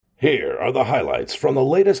Here are the highlights from the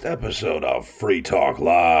latest episode of Free Talk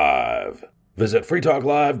Live. Visit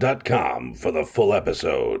freetalklive.com for the full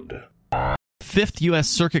episode. Fifth U.S.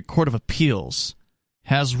 Circuit Court of Appeals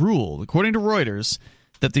has ruled, according to Reuters,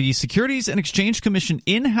 that the Securities and Exchange Commission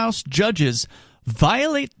in-house judges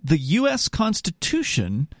violate the U.S.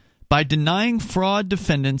 Constitution by denying fraud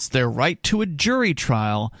defendants their right to a jury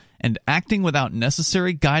trial and acting without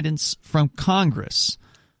necessary guidance from Congress.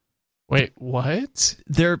 Wait, what?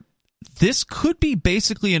 This could be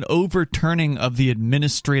basically an overturning of the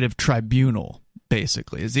administrative tribunal.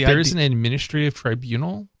 Basically, There's an administrative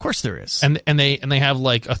tribunal. Of course, there is, and they have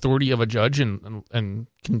like authority of a judge and can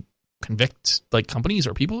convict like companies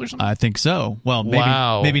or people or something. I think so. Well,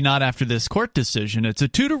 maybe not after this court decision. It's a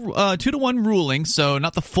 2-1 ruling, so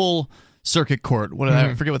not the full circuit court.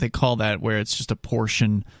 I forget what they call that, where it's just a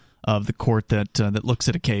portion of the court that looks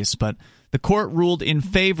at a case, but. The court ruled in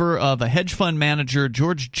favor of a hedge fund manager,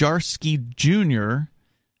 George Jarksy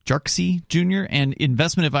Jr., and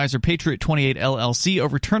investment advisor Patriot 28 LLC,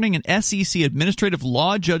 overturning an SEC administrative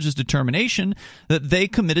law judge's determination that they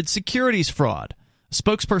committed securities fraud. A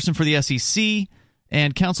spokesperson for the SEC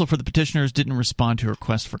and counsel for the petitioners didn't respond to a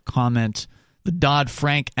request for comment. The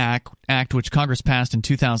Dodd-Frank Act, which Congress passed in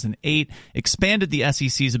 2008, expanded the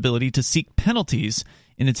SEC's ability to seek penalties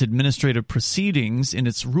in its administrative proceedings. In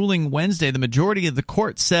its ruling Wednesday, the majority of the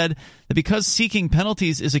court said that because seeking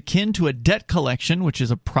penalties is akin to a debt collection, which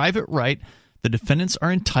is a private right, the defendants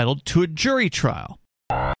are entitled to a jury trial.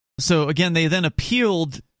 So again, they then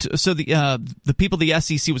appealed. The people the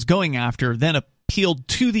SEC was going after then appealed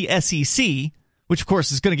to the SEC, which of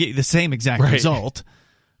course is going to get you the same exact result.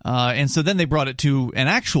 And so then they brought it to an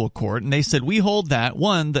actual court, and they said, we hold that,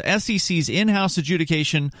 1, the SEC's in-house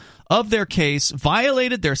adjudication of their case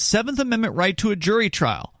violated their Seventh Amendment right to a jury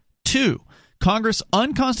trial. 2, Congress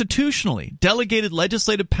unconstitutionally delegated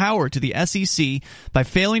legislative power to the SEC by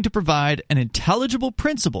failing to provide an intelligible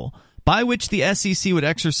principle by which the SEC would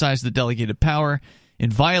exercise the delegated power in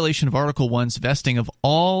violation of Article 1's vesting of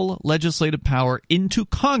all legislative power into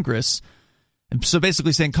Congress. And so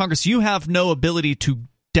basically saying, Congress, you have no ability to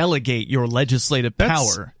delegate your legislative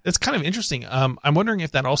power. That's kind of interesting. I'm wondering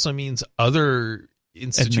if that also means other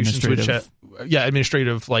institutions which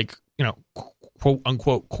administrative, like, quote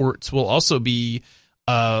unquote courts will also be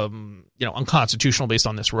unconstitutional based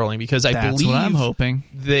on this ruling, because I believe what I'm hoping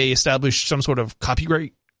they established some sort of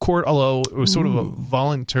copyright court, although it was sort of a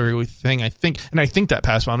voluntary thing, I think, and I think that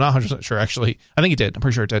passed, but I'm not 100% sure actually. I think it did. I'm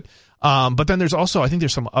pretty sure it did. But then there's also, I think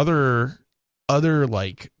there's some other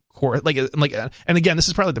like court, and again, this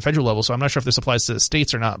is probably at the federal level, so I'm not sure if this applies to the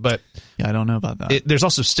states or not, but yeah, I don't know about that. There's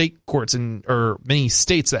also state courts or many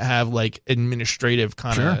states that have like administrative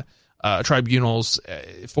kind of tribunals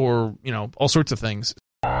for all sorts of things.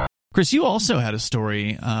 Chris, you also had a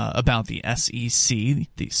story about the SEC,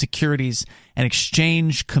 the Securities and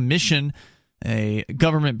Exchange Commission, a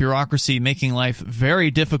government bureaucracy making life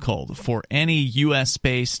very difficult for any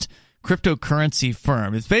U.S.-based cryptocurrency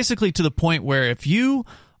firm. It's basically to the point where if you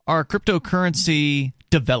are a cryptocurrency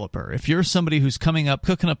developer, if you're somebody who's cooking up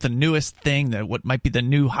the newest thing, what might be the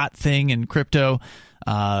new hot thing in crypto,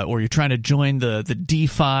 or you're trying to join the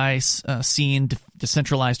DeFi scene,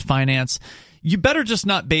 decentralized finance, you better just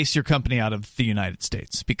not base your company out of the United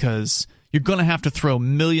States, because you're going to have to throw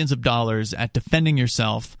millions of dollars at defending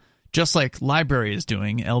yourself, just like LBRY is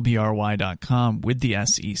doing, LBRY.com, with the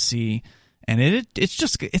SEC. And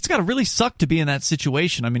it's got to really suck to be in that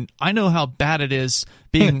situation. I mean, I know how bad it is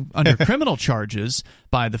being under criminal charges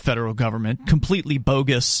by the federal government, completely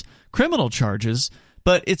bogus criminal charges,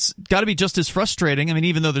 but it's got to be just as frustrating. I mean,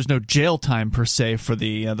 even though there's no jail time per se for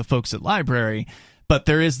the folks at LBRY, but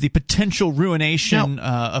there is the potential ruination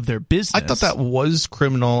of their business. I thought that was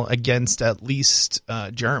criminal against at least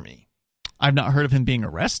Jeremy. I've not heard of him being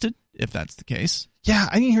arrested, if that's the case. Yeah,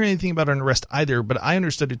 I didn't hear anything about an arrest either, but I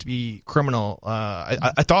understood it to be criminal.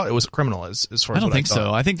 I thought it was criminal as far as I don't think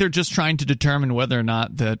so. I think they're just trying to determine whether or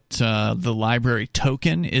not that the LBRY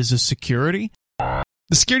token is a security.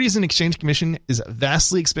 The Securities and Exchange Commission is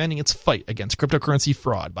vastly expanding its fight against cryptocurrency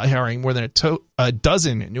fraud by hiring more than a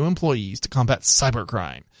dozen new employees to combat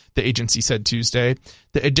cybercrime, the agency said Tuesday.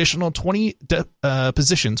 The additional 20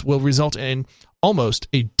 positions will result in almost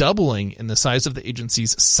a doubling in the size of the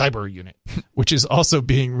agency's cyber unit, which is also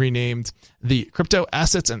being renamed the Crypto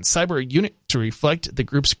Assets and Cyber Unit to reflect the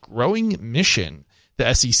group's growing mission,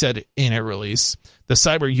 the SEC said in a release. The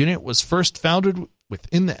cyber unit was first founded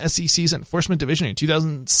within the SEC's enforcement division in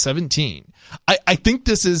 2017. I think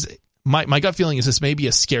this is my gut feeling is this may be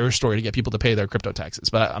a scare story to get people to pay their crypto taxes,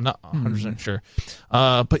 but I'm not 100% sure.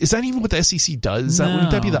 But is that even what the SEC does? No.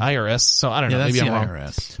 Wouldn't that be the IRS? So I don't know. That's Maybe the I'm wrong.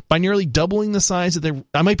 IRS. By nearly doubling the size of their,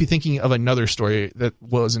 I might be thinking of another story that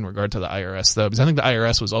was in regard to the IRS though, because I think the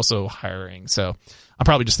IRS was also hiring. So I'm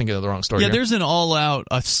probably just thinking of the wrong story. Yeah, here. there's an all-out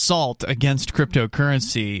assault against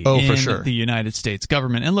cryptocurrency for in sure. the United States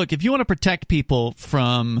government. And look, if you want to protect people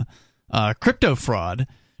from crypto fraud,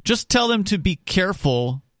 just tell them to be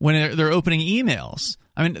careful when they're opening emails.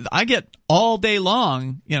 I mean, I get all day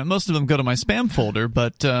long, most of them go to my spam folder,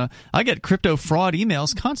 but I get crypto fraud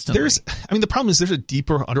emails constantly. The problem is there's a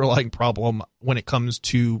deeper underlying problem when it comes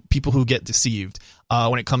to people who get deceived,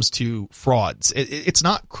 when it comes to frauds. It's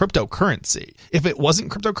not cryptocurrency. If it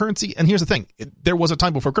wasn't cryptocurrency, and here's the thing, there was a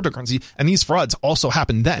time before cryptocurrency, and these frauds also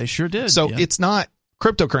happened then. They sure did. So yeah. It's not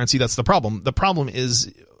cryptocurrency that's the problem. The problem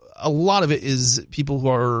is a lot of it is people who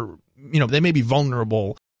are, they may be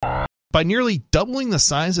vulnerable. By nearly doubling the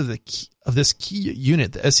size of this key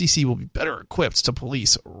unit, the SEC will be better equipped to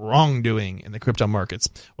police wrongdoing in the crypto markets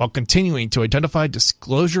while continuing to identify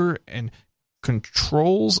disclosure and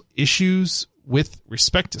controls issues with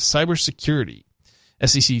respect to cybersecurity.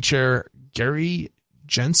 SEC Chair Gary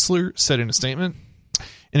Gensler said in a statement,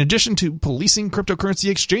 in addition to policing cryptocurrency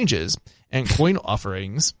exchanges and coin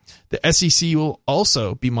offerings, the SEC will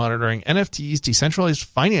also be monitoring NFTs, decentralized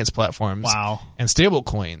finance platforms, and stable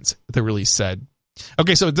coins, the release said.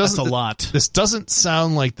 Okay, so that's a lot. This doesn't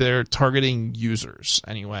sound like they're targeting users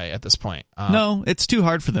anyway at this point. No, it's too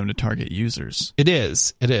hard for them to target users. It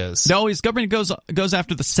is. Government goes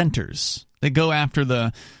after the centers. They go after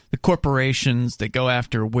the corporations. They go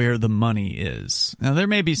after where the money is. Now, there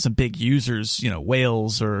may be some big users,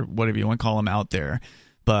 whales or whatever you want to call them out there,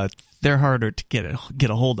 but they're harder to get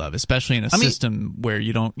a hold of, especially in a system where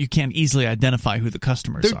you can't easily identify who the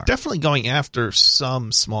customers are. They're definitely going after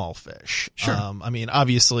some small fish. Sure.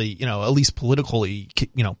 Obviously, at least politically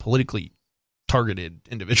targeted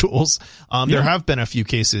individuals. There have been a few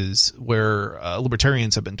cases where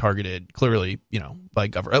libertarians have been targeted clearly, by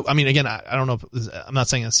government. I mean, again, I don't know. I'm not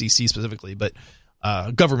saying SEC specifically, but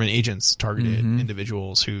government agents targeted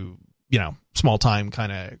individuals who, small time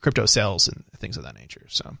kind of crypto sales and things of that nature.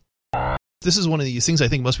 So this is one of these things I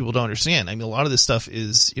think most people don't understand. I mean, a lot of this stuff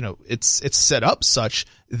is, it's set up such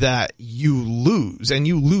that you lose, and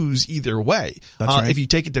you lose either way. That's right. If you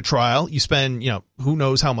take it to trial, you spend, who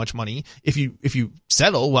knows how much money. If you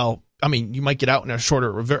settle, well, I mean, you might get out in a shorter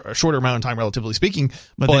amount of time, relatively speaking.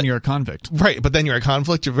 But then you're a convict. Right. But then you're a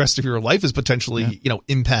convict. The rest of your life is potentially,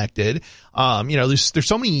 impacted. There's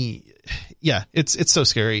so many. Yeah, it's so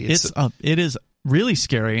scary. It is really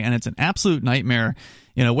scary, and it's an absolute nightmare.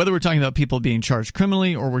 Whether we're talking about people being charged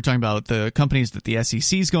criminally or we're talking about the companies that the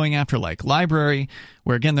SEC is going after, like Library,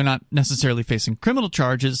 where, again, they're not necessarily facing criminal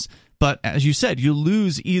charges. But as you said, you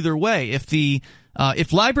lose either way.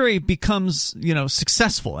 If Library becomes,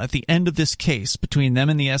 successful at the end of this case between them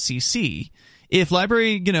and the SEC, if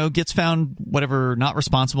Library, gets found, whatever, not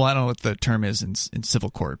responsible, I don't know what the term is in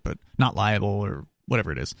civil court, but not liable or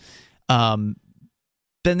whatever it is, then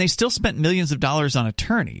they still spent millions of dollars on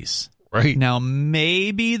attorneys. Right. Now,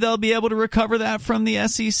 maybe they'll be able to recover that from the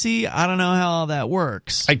SEC. I don't know how that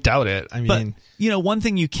works. I doubt it. I mean, but, one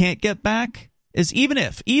thing you can't get back is even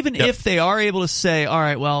if they are able to say, all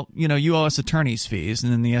right, well, you owe us attorney's fees,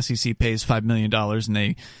 and then the SEC pays $5 million and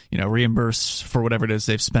they, reimburse for whatever it is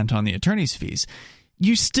they've spent on the attorney's fees,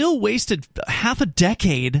 you still wasted half a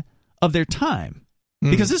decade of their time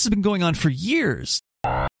because this has been going on for years.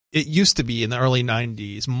 It used to be in the early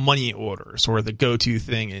 90s, money orders were the go-to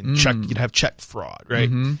thing, and you'd have check fraud, right?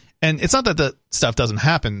 Mm-hmm. And it's not that the stuff doesn't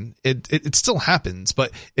happen. It still happens,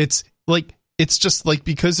 but it's just like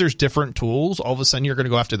because there's different tools, all of a sudden you're going to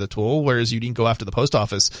go after the tool, whereas you didn't go after the post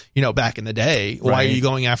office, back in the day. Right. Why are you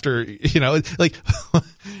going after, like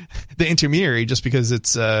the intermediary just because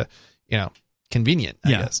it's, convenient,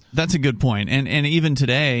 I guess. That's a good point. And even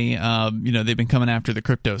today, they've been coming after the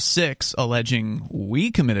Crypto 6, alleging we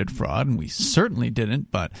committed fraud, and we certainly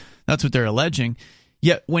didn't, but that's what they're alleging.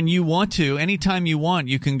 Yet when you want to, anytime you want,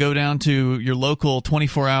 you can go down to your local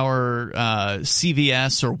 24-hour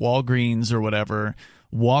CVS or Walgreens or whatever,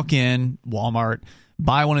 walk in, Walmart,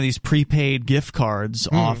 buy one of these prepaid gift cards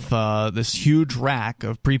off this huge rack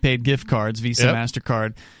of prepaid gift cards, Visa,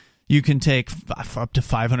 MasterCard. You can take up to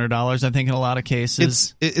 $500, I think, in a lot of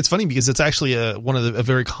cases. It's funny because it's actually a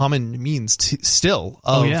very common means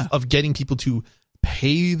of getting people to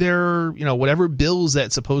pay their, whatever bills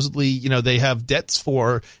that supposedly, they have debts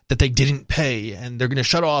for that they didn't pay, and they're going to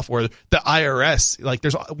shut off, or the IRS. Like,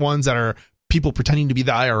 there's ones that are people pretending to be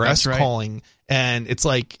the IRS calling, and it's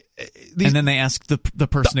like, and then they ask the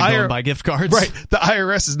person to go and buy gift cards. Right. The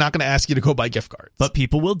IRS is not going to ask you to go buy gift cards. But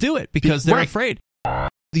people will do it because they're afraid.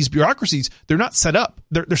 These bureaucracies, they're not set up.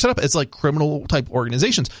 They're set up as like criminal type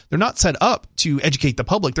organizations. They're not set up to educate the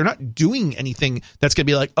public. They're not doing anything that's going to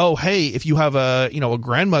be like, oh, hey, if you have a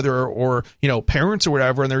grandmother or, parents or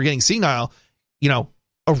whatever, and they're getting senile,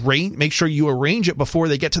 make sure you arrange it before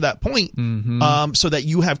they get to that point, so that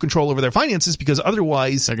you have control over their finances, because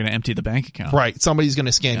otherwise they're going to empty the bank account. Right. Somebody's going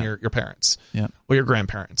to scam your parents or your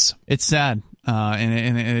grandparents. It's sad.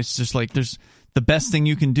 And it's just like the best thing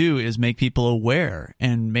you can do is make people aware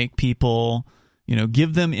and make people,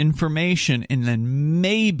 give them information, and then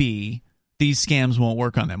maybe these scams won't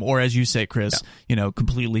work on them. Or as you say, Chris,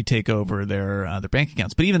 completely take over their bank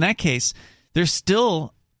accounts. But even in that case, there's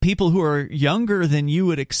still people who are younger than you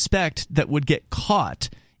would expect that would get caught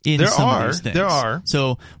in some of these things. There are.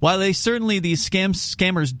 So while these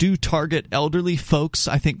scammers do target elderly folks,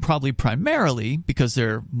 I think probably primarily because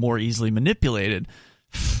they're more easily manipulated.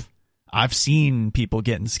 I've seen people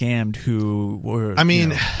getting scammed who were,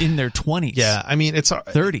 in their 20s. Yeah, it's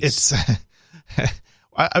 30s. It's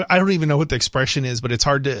I don't even know what the expression is, but it's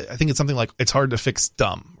hard to. I think it's something like it's hard to fix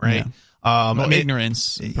dumb, right? Yeah.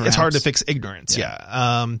 Ignorance. Perhaps. It's hard to fix ignorance.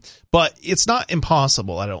 Yeah. But it's not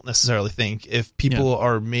impossible. I don't necessarily think, if people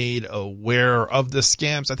are made aware of the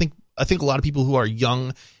scams. I think a lot of people who are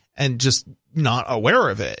young and just not aware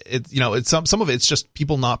of it. It's some of it's just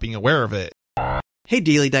people not being aware of it. Hey,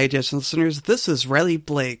 Daily Digest listeners, this is Riley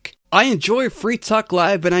Blake. I enjoy Free Talk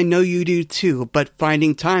Live, and I know you do too, but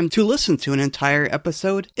finding time to listen to an entire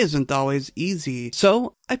episode isn't always easy,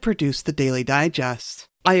 so I produce the Daily Digest.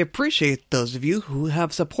 I appreciate those of you who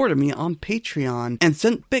have supported me on Patreon and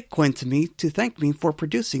sent Bitcoin to me to thank me for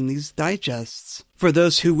producing these digests. For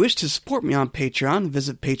those who wish to support me on Patreon,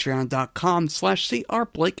 visit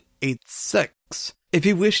patreon.com/crblake86. If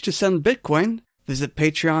you wish to send Bitcoin, visit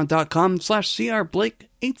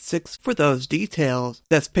patreon.com/crblake86 for those details.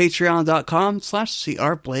 That's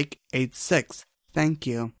patreon.com/crblake86. Thank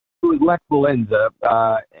you. It was Lech Walesa,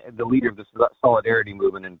 the leader of the Solidarity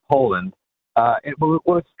movement in Poland. What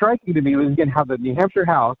was striking to me was, again, how the New Hampshire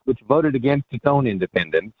House, which voted against its own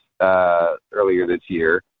independence earlier this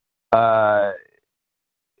year,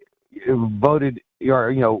 voted,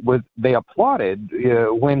 they applauded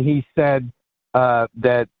when he said that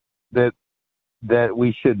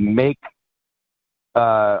we should make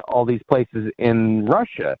all these places in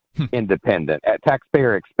Russia independent at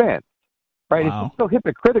taxpayer expense, right? Wow. It's so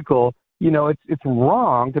hypocritical. It's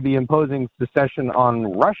wrong to be imposing secession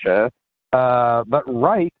on Russia, but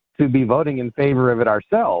right to be voting in favor of it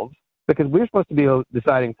ourselves, because we're supposed to be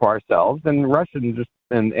deciding for ourselves, and Russians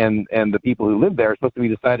and the people who live there are supposed to be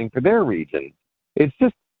deciding for their region. It's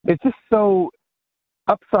just so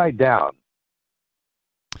upside down.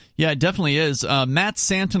 Yeah, it definitely is. Matt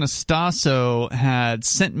Santanastaso had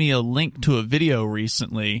sent me a link to a video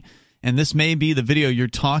recently, and this may be the video you're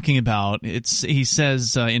talking about. He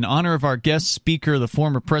says, in honor of our guest speaker, the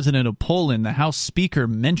former president of Poland, the House Speaker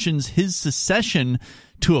mentions his secession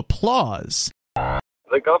to applause.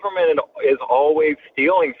 The government is always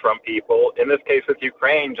stealing from people. In this case with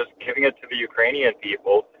Ukraine, just giving it to the Ukrainian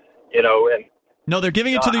people, and... No, they're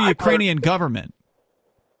giving it to the Ukrainian government.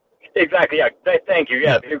 Exactly, yeah. Thank you.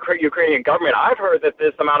 Yeah, the Ukrainian government. I've heard that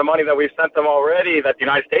this amount of money that we've sent them already, that the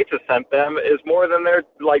United States has sent them, is more than their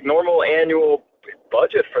normal annual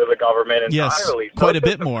budget for the government entirely. Yes, quite a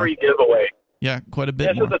bit more. Free giveaway. Yeah, quite a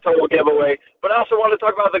bit more. It's just a total giveaway. But I also want to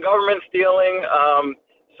talk about the government stealing.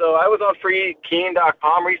 So I was on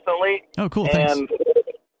freekeen.com recently. Oh, cool. Thanks. And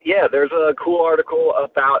yeah, there's a cool article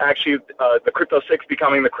about actually the Crypto 6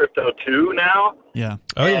 becoming the Crypto 2 now. Yeah.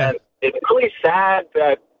 Oh, yeah. And it's really sad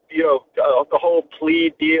that the whole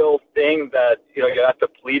plea deal thing that, you have to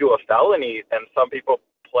plead to a felony, and some people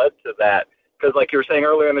pled to that. Because like you were saying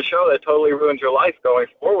earlier in the show, that totally ruins your life going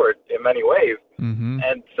forward in many ways. Mm-hmm.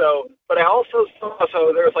 And but I also saw,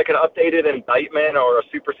 there's an updated indictment or a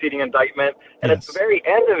superseding indictment, and at the very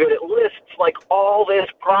end of it, it lists all this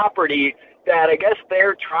property that I guess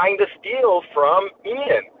they're trying to steal from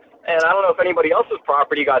Ian. And I don't know if anybody else's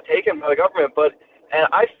property got taken by the government, and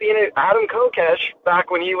I've seen it. Adam Kokesh,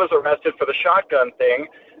 back when he was arrested for the shotgun thing,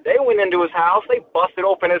 they went into his house, they busted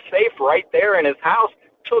open his safe right there in his house,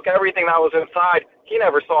 took everything that was inside. He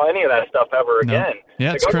never saw any of that stuff ever again.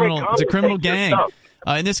 Yeah, it's criminal. It's a criminal gang.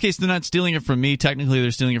 In this case, they're not stealing it from me. Technically,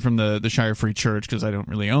 they're stealing it from the Shire Free Church, because I don't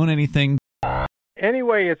really own anything.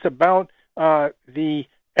 Anyway, it's about in the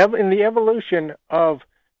evolution of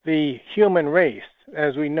the human race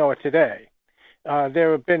as we know it today.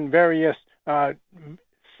 There have been various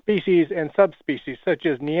species and subspecies, such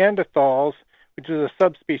as Neanderthals, which is a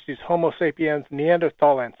subspecies, Homo sapiens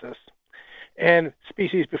neanderthalensis, and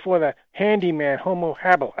species before that, handyman, Homo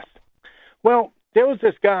habilis. Well, there was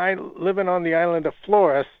this guy living on the island of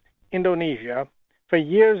Flores, Indonesia, for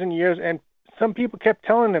years and years, and some people kept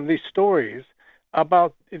telling him these stories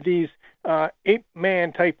about these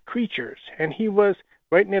ape-man type creatures, and he was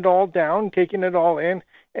writing it all down, taking it all in,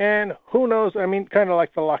 and who knows, I mean, kind of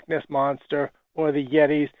like the Loch Ness Monster or the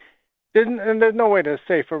Yetis. And there's no way to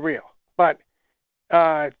say for real. But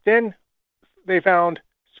then they found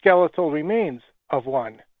skeletal remains of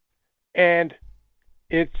one, and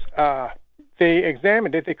it's they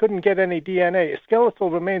examined it. They couldn't get any DNA.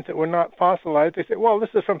 Skeletal remains that were not fossilized. They said, well,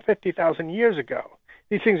 this is from 50,000 years ago.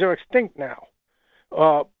 These things are extinct now.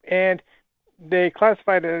 And they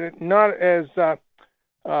classified it not as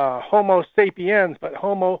Homo sapiens, but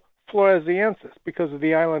Homo floresiensis because of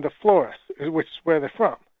the island of Flores, which is where they're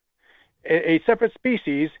from. A separate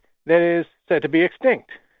species that is said to be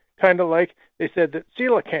extinct. Kind of like they said that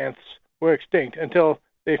coelacanths were extinct until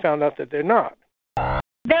they found out that they're not.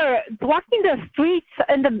 They're walking the streets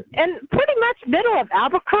in pretty much middle of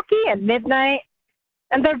Albuquerque at midnight,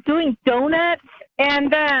 and they're doing donuts,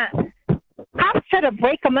 and cops try to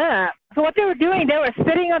break them up. So what they were doing, they were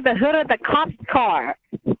sitting on the hood of the cop's car,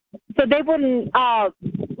 so they wouldn't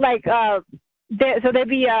they'd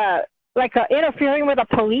be interfering with the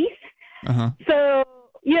police. Uh-huh. So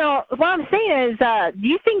what I'm saying is, do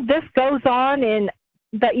you think this goes on in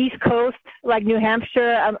the East Coast, like New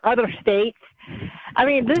Hampshire, other states? I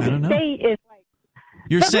mean, this state is like...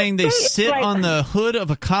 You're saying they sit on the hood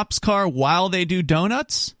of a cop's car while they do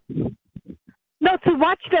donuts? No, to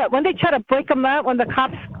watch when they try to break them up, when the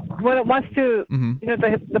cops, when it wants to,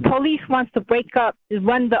 the police wants to break up,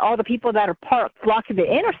 when all the people that are parked blocking the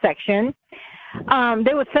intersection,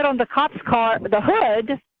 they would sit on the cop's car, the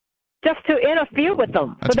hood, just to interfere with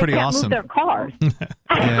them. That's so they pretty can't awesome. Move their cars.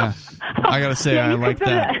 Yeah, I gotta say, I like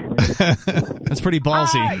that. That's pretty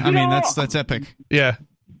ballsy. I mean, that's epic. Yeah.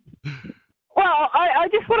 Well, I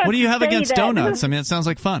just want to. What do you have against donuts? I mean, it sounds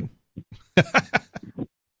like fun.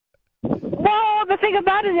 Well, the thing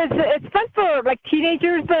about it is, it's fun for like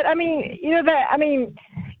teenagers, but I mean,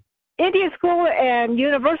 Indian school and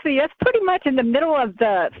university, that's pretty much in the middle of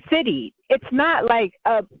the city. It's not like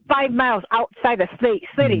 5 miles outside the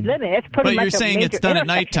city limit. It's pretty much. But you're saying it's done at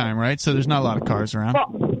nighttime, right? So there's not a lot of cars around.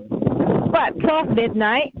 Well, 12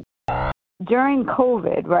 midnight. During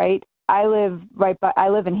COVID, right? I live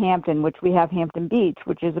in Hampton, which we have Hampton Beach,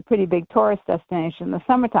 which is a pretty big tourist destination in the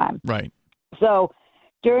summertime. Right. So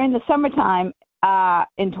during the summertime,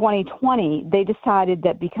 in 2020, they decided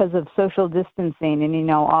that because of social distancing and,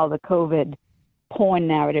 all the COVID porn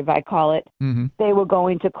narrative, I call it, they were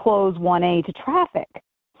going to close 1A to traffic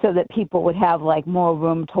so that people would have like more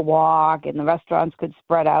room to walk and the restaurants could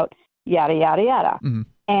spread out, yada, yada, yada. Mm-hmm.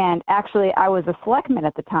 And actually, I was a selectman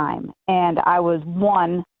at the time, and I was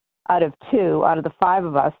one out of the 5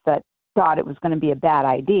 of us that thought it was going to be a bad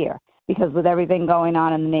idea because with everything going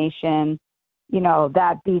on in the nation,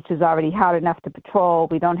 that beach is already hard enough to patrol.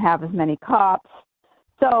 We don't have as many cops.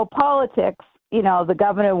 So politics, the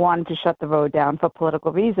governor wanted to shut the road down for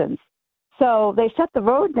political reasons. So they shut the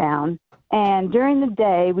road down, and during the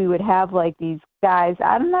day we would have like these guys,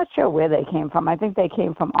 I'm not sure where they came from. I think they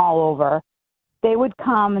came from all over. They would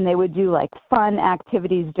come and they would do like fun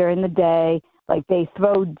activities during the day. Like they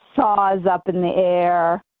throw saws up in the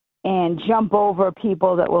air and jump over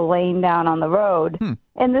people that were laying down on the road.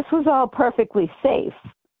 And this was all perfectly safe,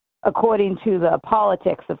 according to the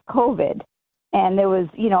politics of COVID. And there was,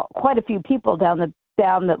 quite a few people that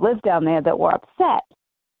lived down there that were upset.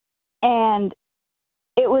 And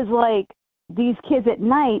it was like these kids at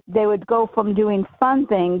night, they would go from doing fun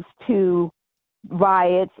things to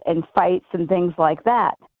riots and fights and things like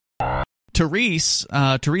that. Therese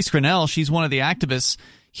Grinnell, she's one of the activists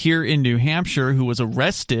here in New Hampshire who was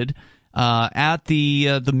arrested at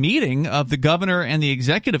the meeting of the governor and the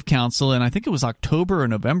executive council, and I think it was October or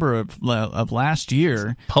November of last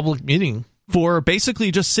year. Public meeting. For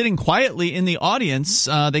basically just sitting quietly in the audience.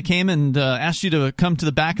 They came and asked you to come to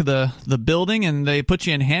the back of the building, and they put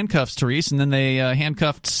you in handcuffs, Therese, and then they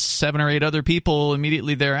handcuffed 7 or 8 other people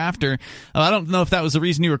immediately thereafter. I don't know if that was the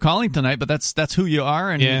reason you were calling tonight, but that's who you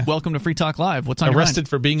are, and welcome to Free Talk Live. What's on your mind? Arrested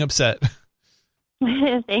for being upset.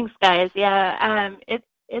 Thanks, guys. Yeah,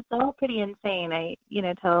 it's all pretty insane. I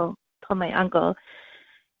told my uncle,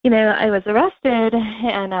 I was arrested,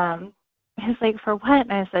 and I was like, for what?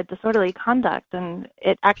 And I said, disorderly conduct. And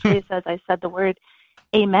it actually says I said the word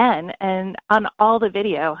amen. And on all the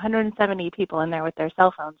video, 170 people in there with their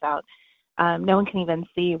cell phones out. No one can even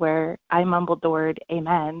see where I mumbled the word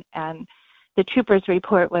amen. And the trooper's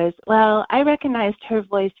report was, well, I recognized her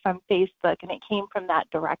voice from Facebook, and it came from that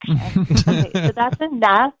direction. Okay, so that's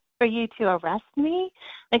enough for you to arrest me?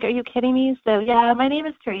 Like, are you kidding me? So, yeah, my name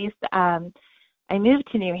is Therese. I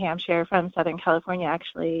moved to New Hampshire from Southern California,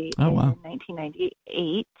 actually, in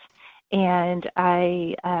 1998. And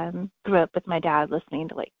I grew up with my dad listening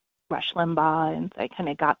to, like, Rush Limbaugh, and so I kind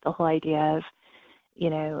of got the whole idea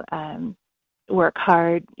of, work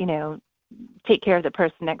hard, take care of the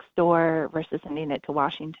person next door versus sending it to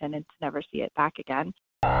Washington and to never see it back again.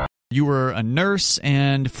 You were a nurse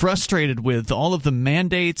and frustrated with all of the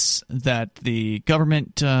mandates that the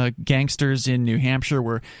government gangsters in New Hampshire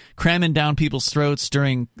were cramming down people's throats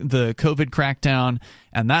during the COVID crackdown,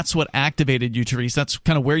 and that's what activated you, Therese. That's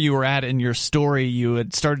kind of where you were at in your story. You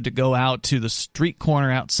had started to go out to the street corner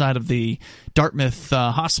outside of the Dartmouth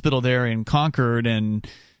hospital there in Concord, and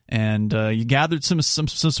you gathered some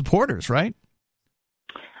supporters, right?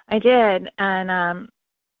 I did, and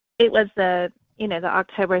it was the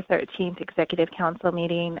October 13th Executive Council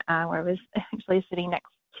meeting where I was actually sitting next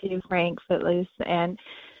to Frank Footloose, and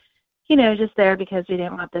just there because we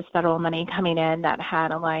didn't want this federal money coming in that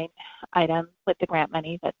had a line item with the grant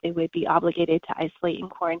money that they would be obligated to isolate and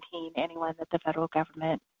quarantine anyone that the federal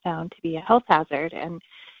government found to be a health hazard. And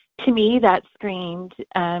to me, that screamed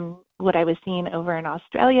what I was seeing over in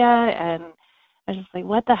Australia, and I was just like,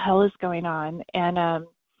 what the hell is going on? And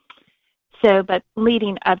but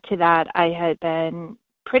leading up to that, I had been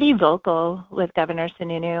pretty vocal with Governor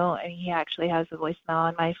Sununu. And he actually has a voicemail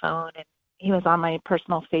on my phone, and he was on my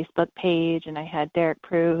personal Facebook page, and I had Derek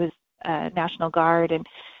Prue, who's National Guard, and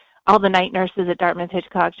all the night nurses at Dartmouth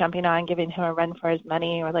Hitchcock jumping on, giving him a run for his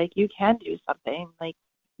money, or like, you can do something, like,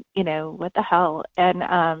 what the hell?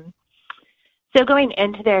 And so going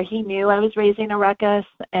into there, he knew I was raising a ruckus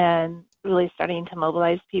and really starting to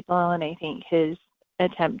mobilize people, and I think his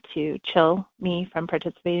attempt to chill me from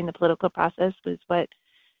participating in the political process was what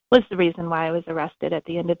was the reason why I was arrested at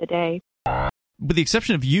the end of the day. With the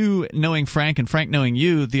exception of you knowing Frank and Frank knowing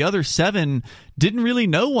you, the other 7 didn't really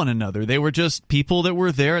know one another. They were just people that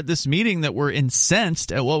were there at this meeting that were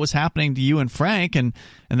incensed at what was happening to you and Frank, and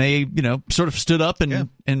they, sort of stood up and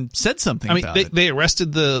said something about it. They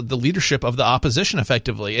arrested the leadership of the opposition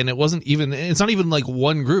effectively, and it's not even like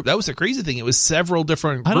one group. That was the crazy thing. It was several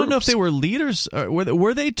different groups. I don't know if they were leaders.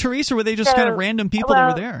 Were they, Therese, or were they just kind of random people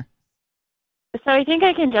that were there? So I think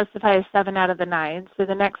I can justify 7 out of the 9. So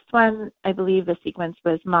the next one, I believe the sequence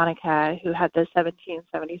was Monica, who had the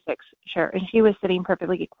 1776 shirt, and she was sitting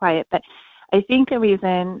perfectly quiet. But I think the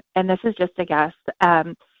reason, and this is just a guess,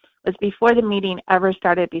 was before the meeting ever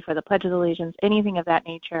started, before the Pledge of Allegiance, anything of that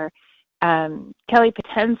nature, Kelly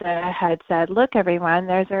Potenza had said, look, everyone,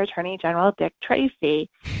 there's our Attorney General, Dick Tracy.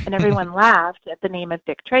 And everyone laughed at the name of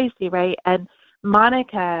Dick Tracy, right? And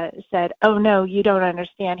Monica said, oh, no, you don't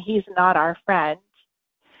understand. He's not our friend.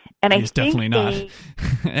 And he's definitely not.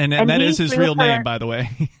 and that is his real name, by the way.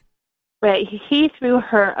 Right. He threw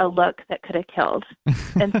her a look that could have killed.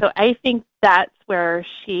 And so I think that's where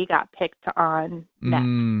she got picked on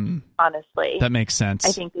next, honestly. That makes sense.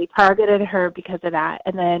 I think they targeted her because of that.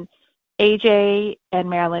 And then AJ and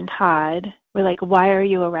Marilyn Todd were like, why are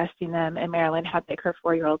you arresting them? And Marilyn had like her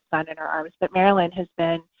 4-year-old son in her arms. But Marilyn has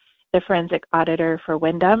been the forensic auditor for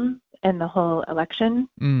Wyndham and the whole election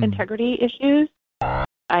integrity issues.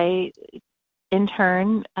 I, in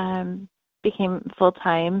turn, became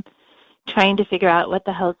full-time trying to figure out what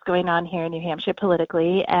the hell's going on here in New Hampshire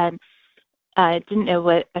politically, and didn't know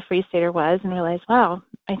what a free stater was, and realized, wow,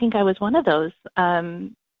 I think I was one of those,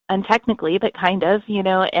 untechnically, but kind of,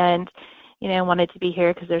 and, wanted to be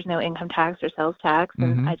here because there's no income tax or sales tax,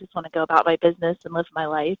 and I just want to go about my business and live my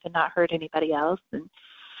life and not hurt anybody else, and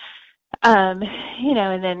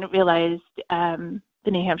and then realized the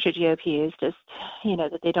New Hampshire GOP is just,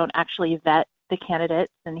 that they don't actually vet the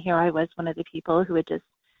candidates. And here I was, one of the people who would just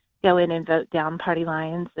go in and vote down party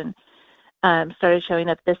lines, and started showing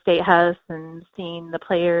up at the State House and seeing the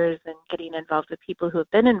players and getting involved with people who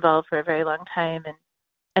have been involved for a very long time, and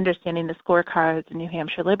understanding the scorecards, the New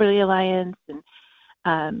Hampshire Liberty Alliance.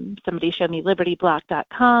 And somebody showed me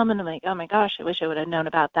libertyblock.com, and I'm like, oh my gosh, I wish I would have known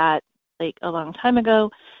about that like a long time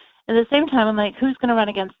ago. At the same time, I'm like, who's going to run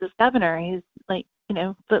against this governor? He's like,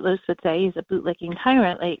 Footloose would say he's a bootlicking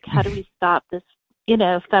tyrant. Like, how do we stop this,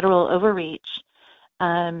 federal overreach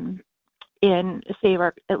and save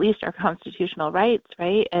at least our constitutional rights,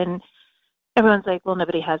 right? And everyone's like, well,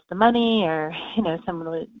 nobody has the money, or, someone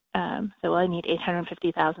would say, well, I need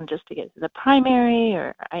 $850,000 just to get to the primary,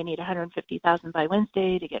 or I need $150,000 by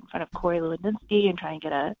Wednesday to get in front of Corey Lewandowski and try and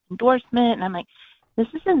get an endorsement. And I'm like, this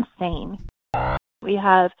is insane. We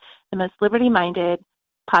have the most liberty-minded,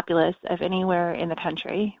 populace of anywhere in the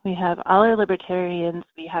country. We have all our libertarians,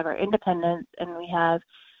 we have our independents, and we have,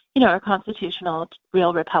 our constitutional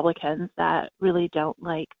real Republicans that really don't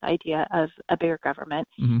like the idea of a bigger government.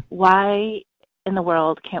 Mm-hmm. Why in the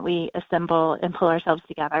world can't we assemble and pull ourselves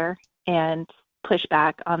together and push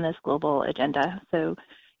back on this global agenda? So,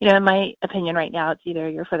 in my opinion right now, it's either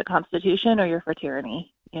you're for the Constitution or you're for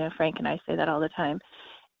tyranny. Frank and I say that all the time.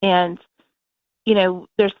 And,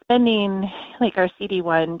 they're spending, like our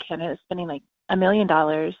CD1 candidate is spending like $1 million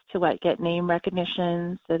to get name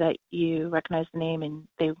recognition so that you recognize the name and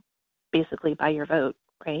they basically buy your vote,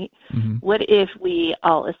 right? Mm-hmm. What if we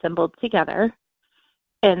all assembled together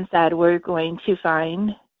and said we're going to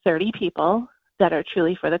find 30 people that are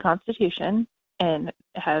truly for the Constitution and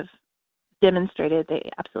have demonstrated they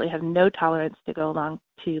absolutely have no tolerance to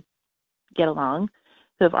get along,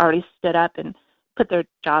 who have already stood up and put their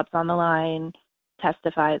jobs on the line,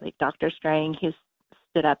 testified, like Dr. Strang, he's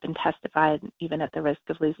stood up and testified even at the risk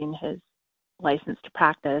of losing his license to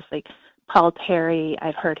practice. Like Paul Terry,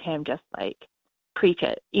 I've heard him just preach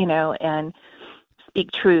it, and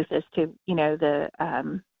speak truth as to, the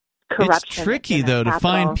corruption. It's tricky, though, to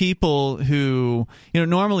find people who,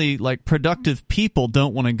 normally, productive people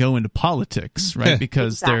don't want to go into politics, right?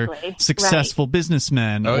 Because exactly. They're successful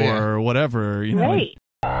businessmen or whatever, Right.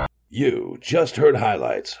 You just heard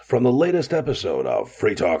highlights from the latest episode of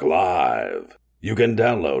Free Talk Live. You can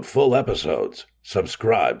download full episodes,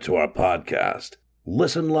 subscribe to our podcast,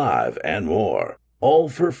 listen live, and more, all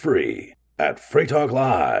for free at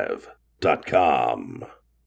freetalklive.com.